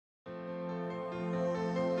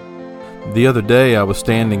The other day I was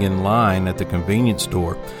standing in line at the convenience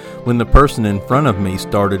store when the person in front of me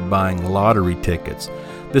started buying lottery tickets.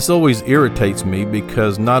 This always irritates me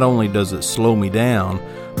because not only does it slow me down,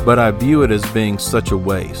 but I view it as being such a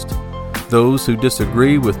waste. Those who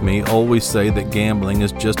disagree with me always say that gambling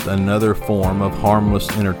is just another form of harmless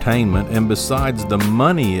entertainment, and besides, the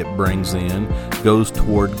money it brings in goes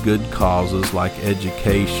toward good causes like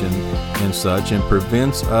education and such, and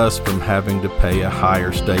prevents us from having to pay a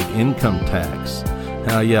higher state income tax.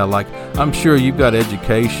 Like I'm sure you've got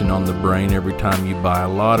education on the brain every time you buy a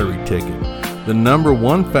lottery ticket. The number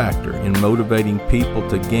one factor in motivating people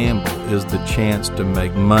to gamble is the chance to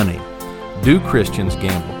make money. Do Christians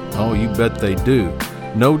gamble? Oh, you bet they do.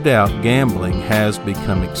 No doubt gambling has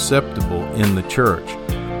become acceptable in the church.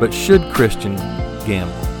 But should Christians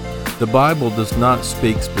gamble? The Bible does not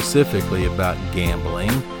speak specifically about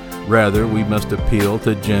gambling. Rather, we must appeal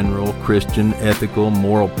to general Christian ethical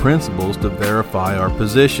moral principles to verify our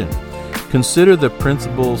position. Consider the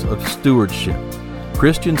principles of stewardship.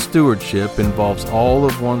 Christian stewardship involves all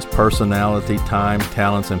of one's personality, time,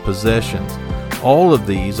 talents, and possessions. All of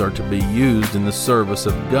these are to be used in the service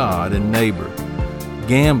of God and neighbor.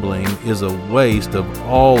 Gambling is a waste of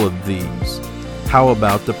all of these. How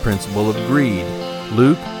about the principle of greed?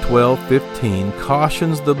 Luke 12:15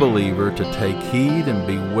 cautions the believer to take heed and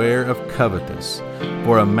beware of covetous.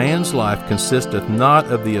 For a man's life consisteth not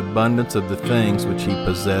of the abundance of the things which he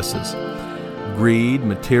possesses. Greed,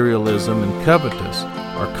 materialism, and covetous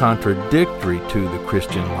are contradictory to the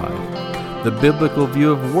Christian life. The biblical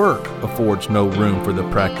view of work affords no room for the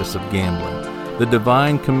practice of gambling. The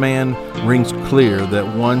divine command rings clear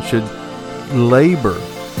that one should labor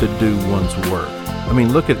to do one's work.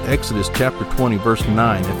 Look at Exodus chapter 20, verse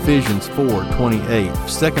 9, Ephesians 4:28,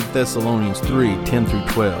 2 Thessalonians 3:10 through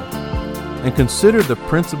 12. And consider the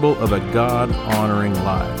principle of a God-honoring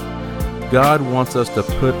life. God wants us to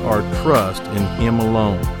put our trust in Him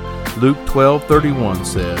alone. Luke 12:31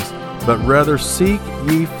 says, "But rather seek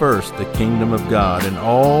ye first the kingdom of God, and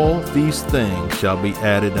all these things shall be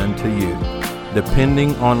added unto you."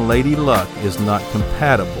 Depending on Lady Luck is not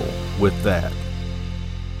compatible with that.